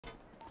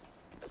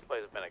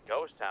place has been a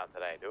ghost town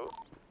today, dude.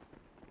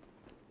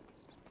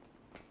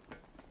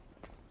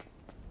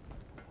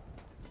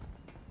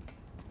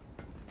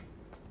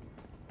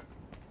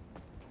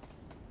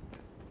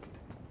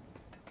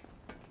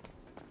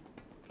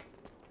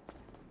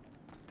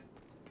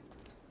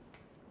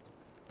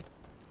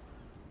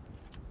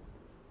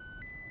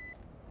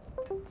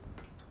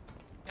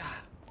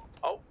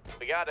 Oh,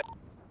 we got it.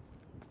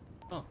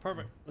 Oh,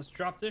 perfect. Let's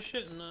drop this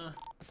shit and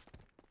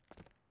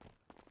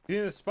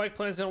you think the spike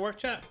plan's gonna work,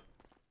 chat?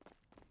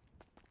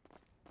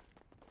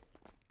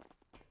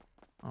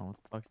 Oh, what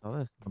the fuck's all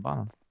this at the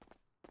bottom?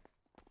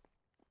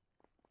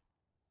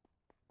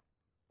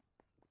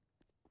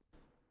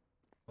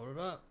 Hold it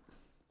up.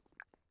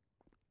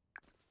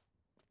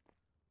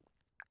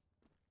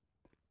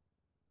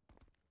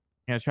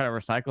 You gonna try to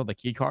recycle the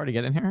key card to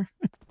get in here?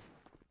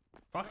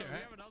 Fuck it, We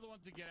right? have another one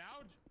to get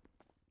out.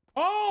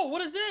 Oh,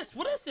 what is this?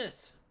 What is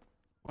this?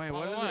 Wait,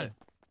 what is it?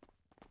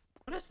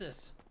 What is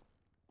this?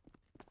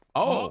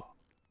 Oh,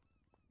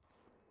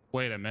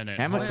 Wait a minute.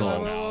 Chemical.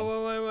 Hold on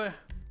now. Wait.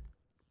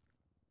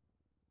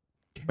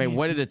 wait,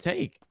 what did it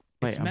take?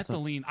 Wait, It's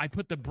methylene. I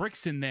put the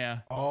bricks in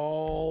there.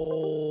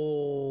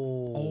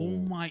 Oh. Oh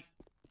my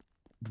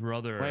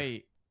brother.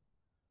 Wait,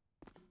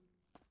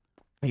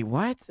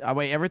 what? Oh,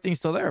 wait, everything's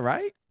still there,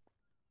 right?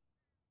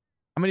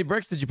 How many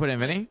bricks did you put in,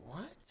 Vinny?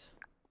 What?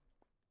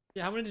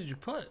 Yeah, how many did you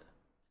put?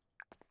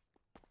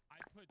 I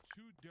put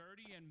 2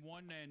 dirty and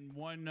one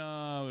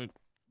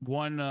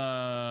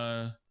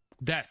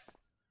death.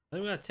 Then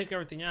we gotta take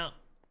everything out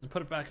and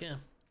put it back in.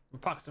 My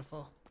pockets are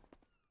full.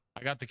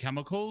 I got the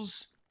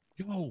chemicals.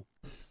 Yo,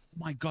 oh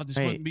my god, this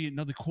Wait. might be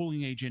another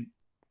cooling agent.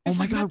 Oh It's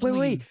my like god,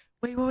 methylene.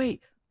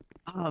 wait.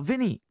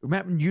 Vinny,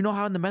 remember, you know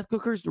how in the meth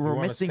cookers we're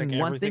wanna missing stick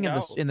one thing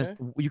everything in this out?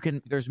 you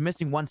can there's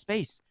missing one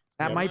space.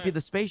 That Yeah. might be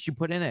the space you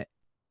put in it.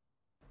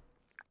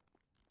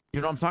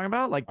 You know what I'm talking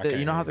about? Like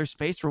you know how there's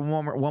space for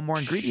one more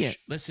ingredient. Shh,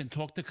 listen,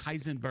 talk to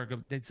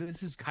Kaisenberg.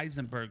 This is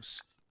Keisenberg's.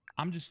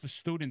 I'm just a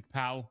student,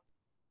 pal.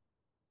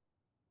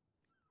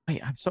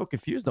 Wait, I'm so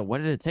confused though. What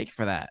did it take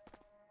for that?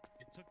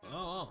 It took the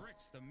Oh.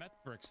 bricks, the meth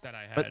bricks that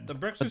I had. But The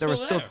bricks But are there was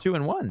still still there. 2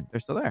 and 1. They're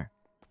still there.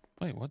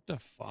 Wait, what the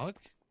fuck?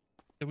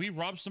 Did we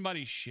rob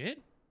somebody's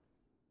shit?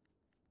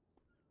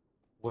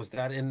 Was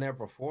that in there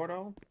before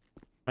though?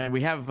 Man,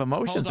 we have a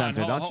motion Hold on,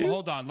 sensor, don't you?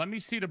 hold on. Let me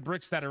see the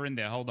bricks that are in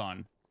there. Hold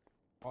on.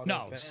 Oh,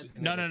 No, there's s- beds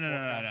and no, there's no, no, four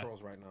no, no, no.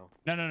 casseroles right now.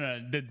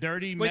 No. The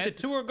dirty Wait, meth. the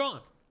 2 are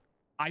gone.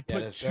 I Yeah, put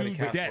there's 2 dirty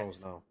casseroles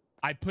death. now.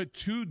 I put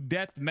 2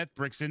 death meth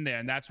bricks in there,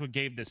 and that's what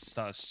gave this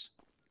sus.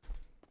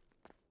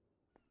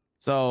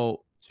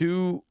 So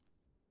 2.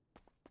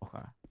 Okay.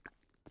 I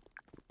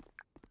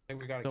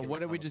think we gotta So get what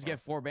this did we on just the get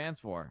 4 bands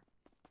for?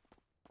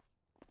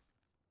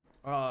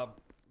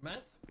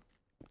 Meth?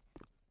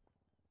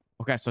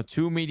 Okay, so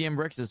 2 medium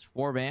bricks is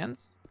 4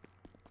 bands.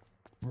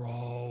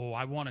 Bro,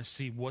 I want to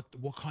see what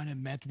kind of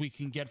meth we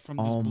can get from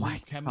these Oh blue my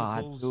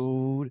chemicals. god,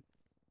 dude!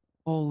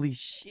 Holy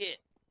shit,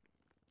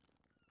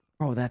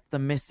 bro! That's the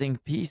missing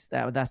piece.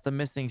 That's the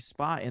missing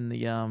spot in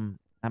the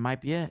That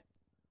might be it.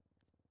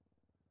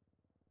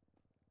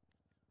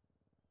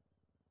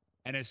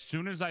 And as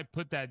soon as I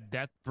put that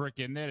death brick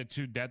in there, the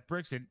 2 death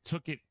bricks, it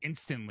took it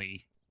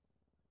instantly.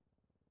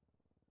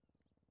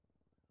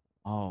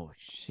 Oh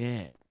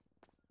shit!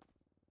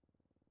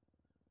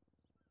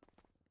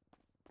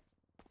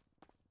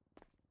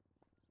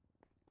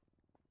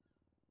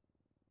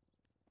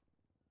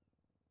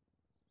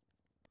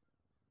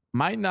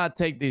 Might not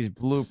take these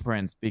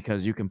blueprints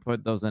because you can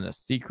put those in a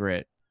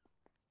secret.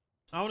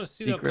 I want to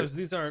see that Secret. because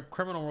these are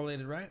criminal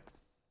related, right?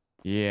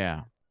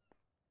 Yeah.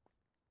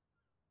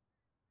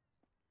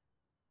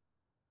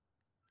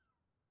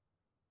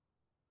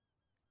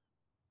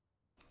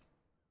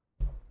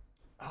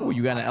 Oh,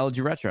 you got an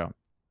LG Retro.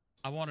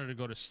 I wanted to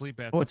go to sleep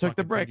after. Oh, it took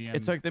the fucking brick. TDM,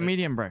 It took the but-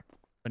 medium brick.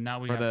 But now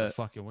we Or have the- to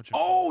fucking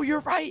Oh, you're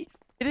right.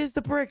 It is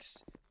the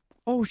bricks.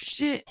 Oh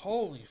shit.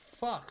 Holy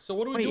fuck. So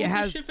what do we Wait, do it with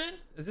has- this shit, Vin?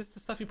 Is this the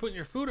stuff you put in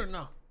your food or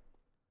no?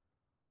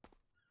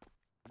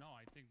 No,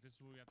 I think this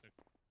is what we have to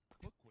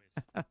cook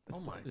with. Oh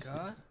my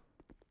god.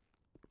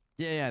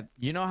 Yeah.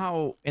 You know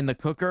how in the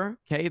cooker,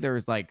 okay,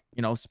 there's like,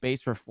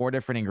 space for 4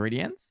 different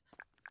ingredients?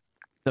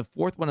 The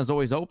 4th one is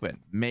always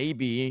open.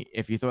 Maybe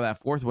if you throw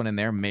that 4th one in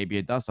there, maybe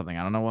it does something.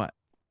 I don't know what.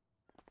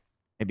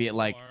 Maybe it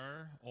like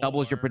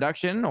doubles your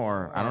production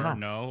or I don't know.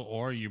 No,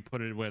 or you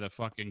put it where the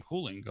fucking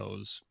cooling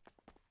goes.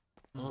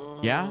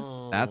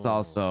 Yeah, that's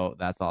also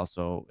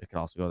it could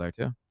also go there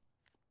too.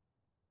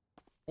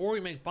 Or we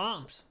make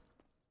bombs.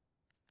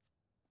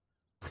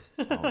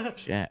 Oh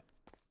shit.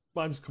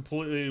 Mine's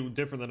completely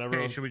different than Okay,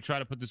 everyone. should we try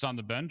to put this on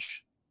the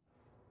bench?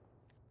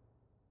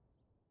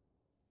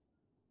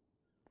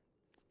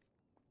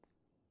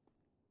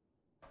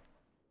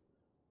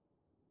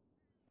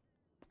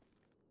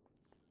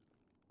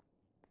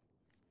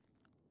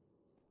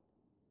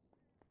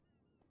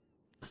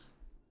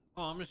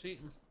 Oh, I'm just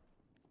eating.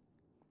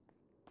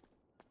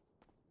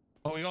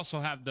 Oh, we also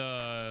have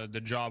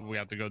the job we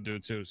have to go do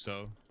too.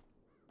 So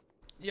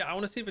Yeah, I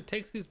want to see if it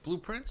takes these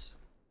blueprints.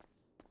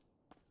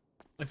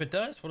 If it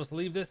does, we'll just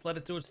leave this, let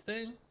it do its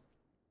thing.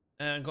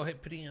 And go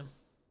hit PM.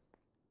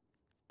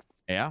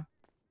 Yeah.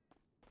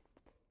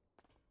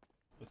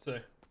 Let's see.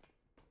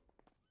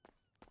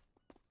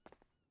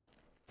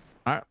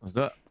 All right, let's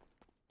do it.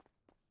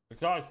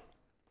 Because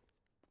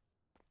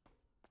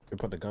You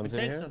put the guns It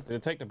in takes here. some- Did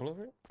it take the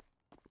blueprint?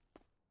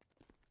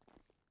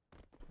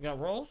 you got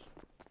rolls.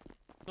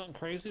 Nothing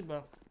crazy,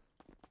 but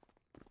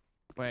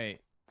Wait,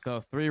 so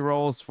 3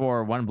 rolls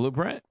for 1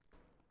 blueprint?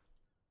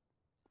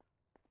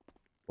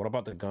 What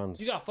about the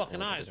guns? you got fucking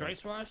What about the eyes,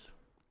 right, guns? Suarez?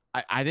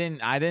 I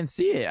didn't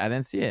see it. I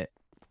didn't see it.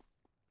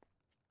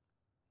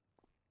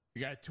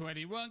 You got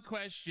 21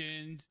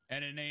 questions,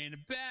 and it ain't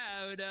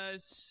about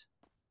us.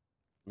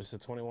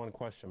 Mr. 21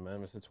 question, man.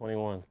 Mr.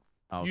 21.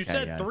 Okay, You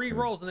said guys, 3 good.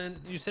 rolls, and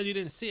then you said you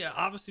didn't see it.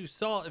 Obviously, you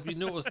saw it if you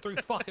knew it was 3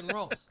 fucking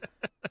rolls.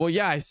 Well,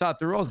 yeah, I saw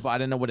 3 rolls, but I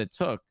didn't know what it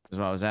took. Is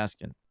what I was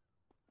asking.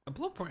 A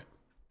blueprint.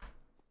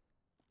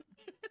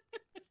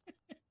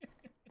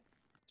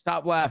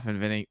 Stop laughing,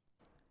 Vinny.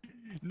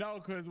 No,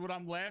 because what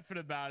I'm laughing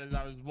about is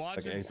I was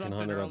watching 1800 something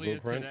on earlier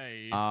Blueprint?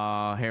 today.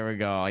 Oh, here we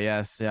go.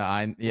 Yes, yeah,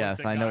 I with yes,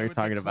 the I know guy what you're with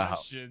the talking about.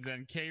 questions,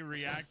 And Kay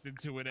reacted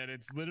to it, and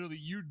it's literally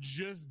you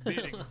just did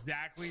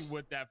exactly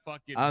what that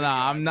fucking. Oh no, video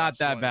I I'm not watched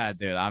that was. bad,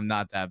 dude. I'm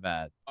not that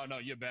bad. Oh no,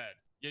 you're bad.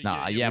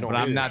 No, you're yeah, don't but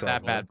I'm hear not yourself,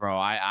 that bad, man. bro.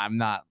 I'm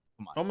not.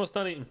 Come on. Almost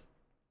done eating.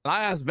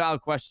 I ask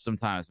valid questions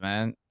sometimes,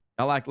 man.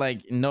 I like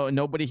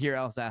nobody here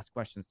else asks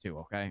questions too.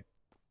 Okay.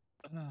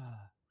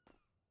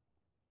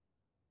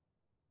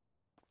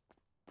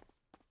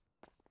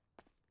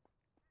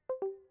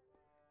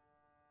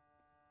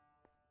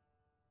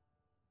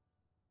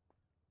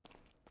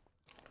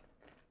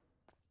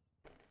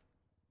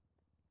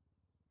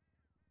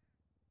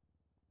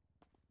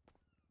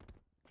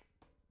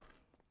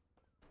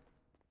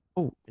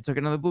 Oh, it took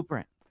another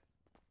blueprint.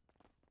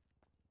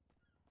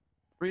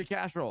 3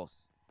 cash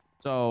rolls.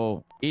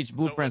 So each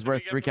blueprint's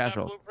worth 3 cash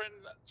rolls.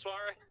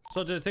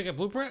 So did it take a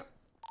blueprint?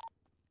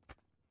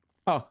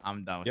 Oh,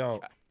 I'm done with Yo. you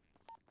guys.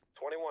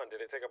 21.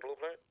 Did it take a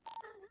blueprint?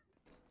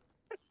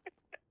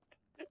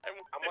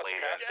 How much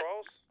cash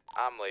rolls?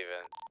 I'm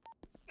leaving.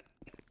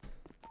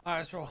 All right,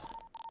 let's roll.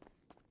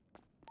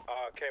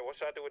 Okay, what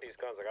should I do with these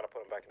guns? I gotta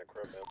put them back in the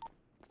crib, man.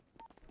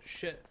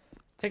 Shit.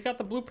 Take out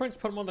the blueprints,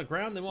 put them on the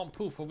ground. They won't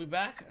poof. We'll be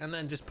back, and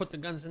then just put the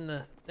guns in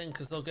the thing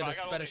because they'll get us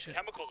better shit.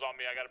 Chemicals on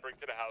me. I gotta bring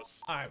to the house.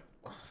 All right.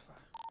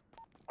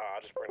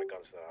 I'll just bring the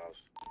guns to the house.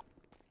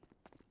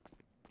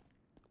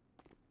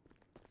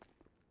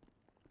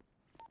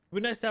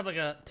 It'd be nice to have like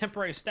a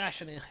temporary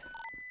stash in here.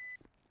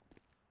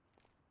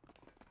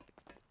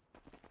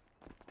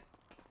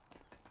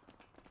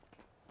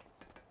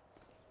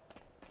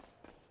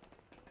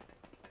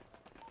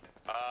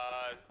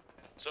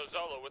 So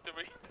Zola, what did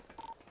we?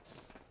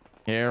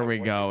 Here we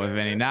go with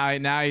Vinny.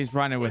 Now he's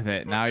running with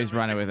it. Now he's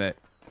running with it.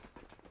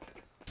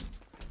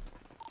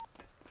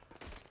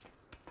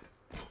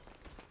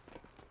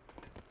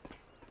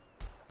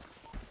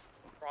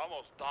 We're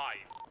almost died.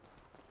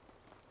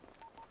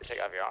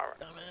 Take off your armor.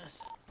 Dumbass.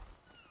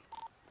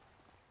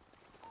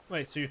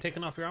 Wait, so you're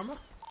taking off your armor?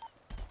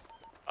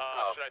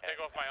 Should I take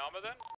off my armor then?